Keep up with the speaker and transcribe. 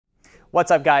What's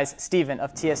up guys, Steven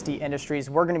of TST Industries.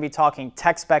 We're going to be talking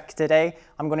TechSpec today.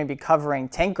 I'm going to be covering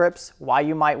tank grips, why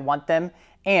you might want them,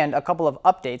 and a couple of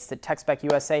updates that TechSpec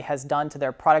USA has done to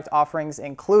their product offerings,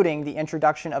 including the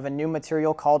introduction of a new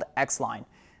material called X-Line.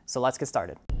 So let's get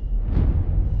started.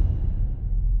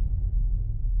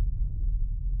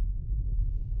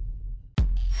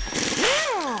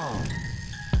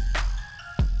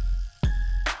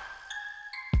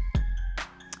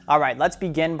 All right, let's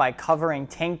begin by covering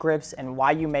tank grips and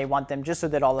why you may want them, just so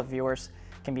that all the viewers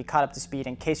can be caught up to speed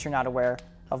in case you're not aware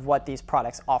of what these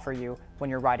products offer you when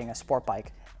you're riding a sport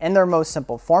bike. In their most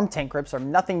simple form, tank grips are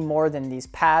nothing more than these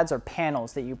pads or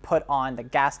panels that you put on the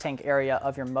gas tank area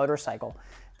of your motorcycle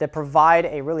that provide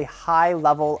a really high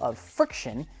level of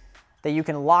friction that you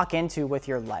can lock into with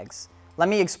your legs. Let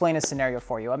me explain a scenario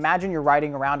for you. Imagine you're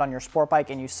riding around on your sport bike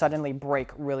and you suddenly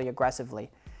brake really aggressively.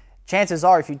 Chances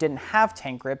are, if you didn't have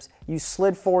tank grips, you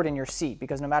slid forward in your seat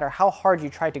because no matter how hard you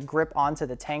tried to grip onto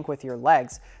the tank with your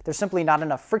legs, there's simply not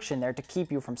enough friction there to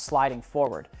keep you from sliding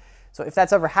forward. So if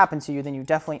that's ever happened to you, then you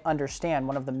definitely understand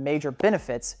one of the major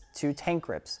benefits to tank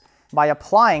grips. By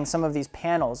applying some of these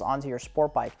panels onto your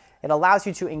sport bike, it allows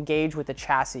you to engage with the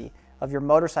chassis of your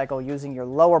motorcycle using your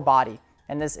lower body,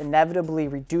 and this inevitably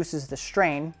reduces the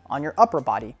strain on your upper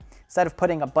body. Instead of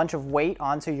putting a bunch of weight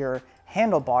onto your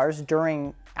handlebars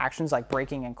during actions like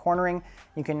braking and cornering,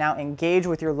 you can now engage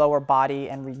with your lower body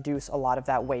and reduce a lot of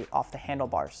that weight off the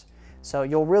handlebars. So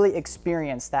you'll really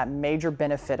experience that major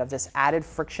benefit of this added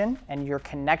friction and your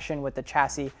connection with the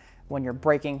chassis when you're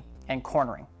braking and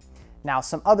cornering. Now,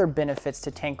 some other benefits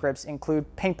to tank grips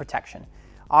include paint protection.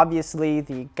 Obviously,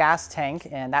 the gas tank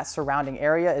and that surrounding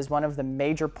area is one of the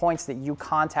major points that you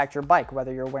contact your bike,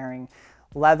 whether you're wearing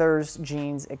leathers,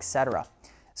 jeans, etc.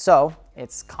 So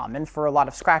it's common for a lot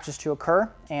of scratches to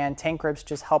occur, and tank grips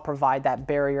just help provide that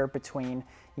barrier between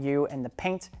you and the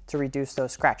paint to reduce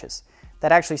those scratches.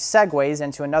 That actually segues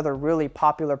into another really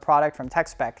popular product from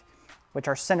TechSpec, which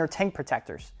are center tank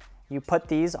protectors. You put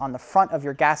these on the front of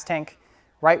your gas tank,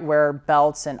 right where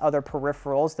belts and other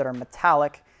peripherals that are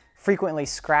metallic frequently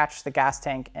scratch the gas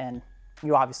tank, and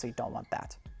you obviously don't want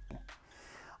that.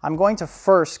 I'm going to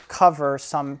first cover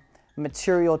some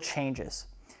material changes.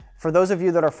 For those of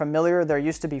you that are familiar, there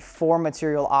used to be 4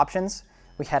 material options.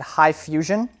 We had high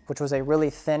fusion, which was a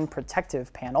really thin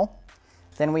protective panel.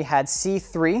 Then we had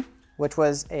C3, which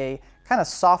was a kind of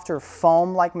softer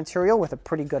foam-like material with a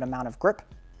pretty good amount of grip.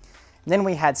 Then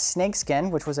we had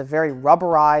snakeskin, which was a very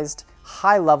rubberized,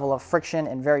 high level of friction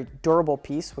and very durable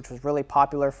piece, which was really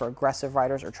popular for aggressive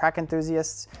riders or track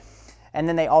enthusiasts. And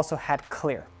then they also had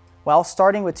clear. Well,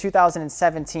 starting with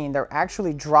 2017, they're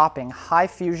actually dropping high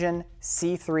fusion,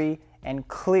 C3, and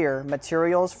clear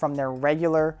materials from their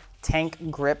regular tank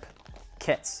grip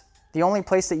kits. The only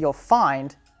place that you'll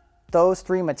find those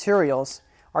 3 materials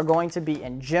are going to be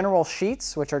in general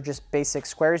sheets, which are just basic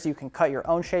squares you can cut your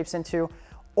own shapes into,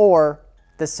 or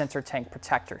the center tank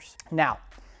protectors. Now,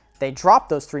 they dropped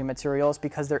those 3 materials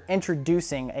because they're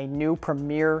introducing a new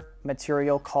premier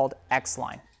material called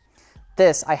X-Line.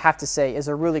 This, I have to say, is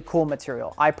a really cool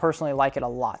material. I personally like it a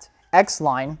lot.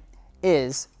 X-Line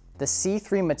is the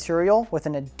C3 material with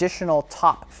an additional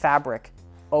top fabric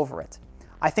over it.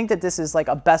 I think that this is like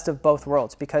a best of both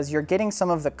worlds because you're getting some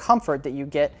of the comfort that you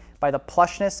get by the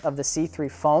plushness of the C3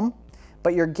 foam,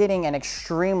 but you're getting an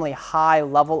extremely high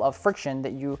level of friction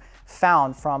that you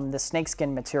found from the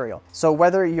snakeskin material. So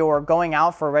whether you're going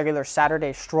out for a regular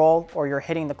Saturday stroll or you're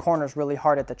hitting the corners really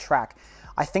hard at the track,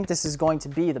 I think this is going to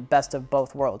be the best of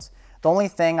both worlds. The only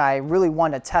thing I really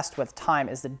want to test with time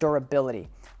is the durability.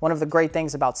 One of the great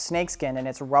things about snakeskin and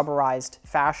its rubberized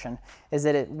fashion is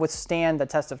that it withstands the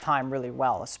test of time really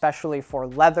well, especially for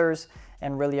leathers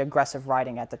and really aggressive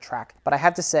riding at the track. But I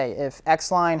have to say, if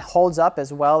X-Line holds up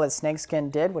as well as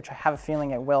snakeskin did, which I have a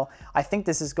feeling it will, I think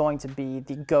this is going to be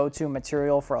the go-to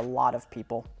material for a lot of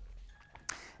people.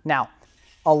 Now,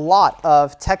 a lot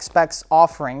of TechSpec's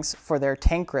offerings for their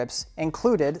tank grips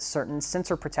included certain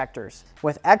sensor protectors.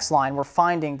 With X-Line, we're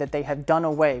finding that they have done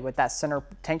away with that center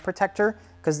tank protector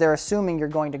because they're assuming you're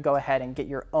going to go ahead and get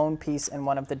your own piece in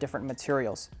one of the different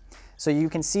materials. So you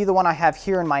can see the one I have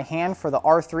here in my hand for the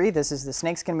R3. This is the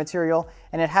snakeskin material,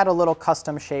 and it had a little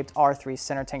custom shaped R3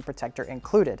 center tank protector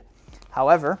included.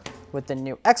 However, with the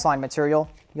new X-Line material,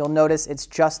 you'll notice it's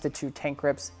just the 2 tank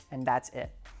grips, and that's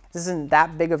it. This isn't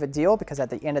that big of a deal because at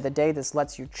the end of the day, this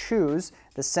lets you choose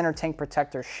the center tank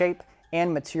protector shape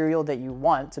and material that you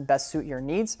want to best suit your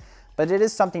needs, but it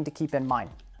is something to keep in mind.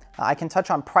 I can touch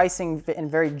on pricing in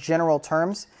very general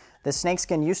terms. The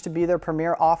snakeskin used to be their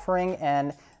premier offering,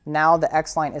 and now the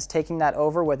X-Line is taking that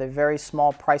over with a very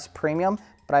small price premium,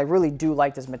 but I really do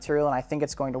like this material and I think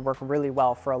it's going to work really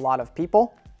well for a lot of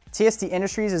people. TST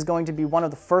Industries is going to be one of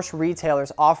the first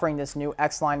retailers offering this new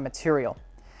X-Line material.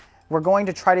 We're going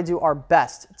to try to do our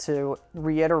best to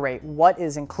reiterate what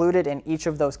is included in each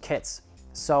of those kits.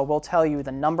 So we'll tell you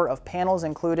the number of panels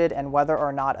included and whether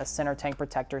or not a center tank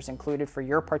protector is included for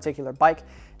your particular bike,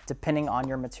 depending on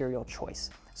your material choice.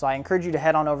 So I encourage you to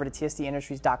head on over to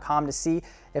tstindustries.com to see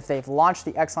if they've launched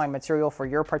the X-Line material for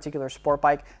your particular sport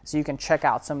bike so you can check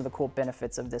out some of the cool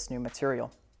benefits of this new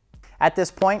material. At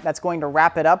this point, that's going to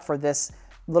wrap it up for this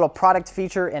little product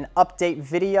feature and update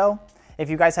video. If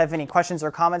you guys have any questions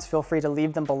or comments, feel free to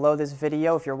leave them below this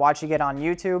video if you're watching it on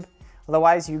YouTube.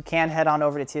 Otherwise, you can head on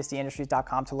over to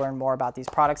tstindustries.com to learn more about these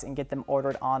products and get them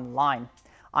ordered online.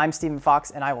 I'm Stephen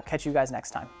Fox, and I will catch you guys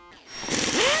next time.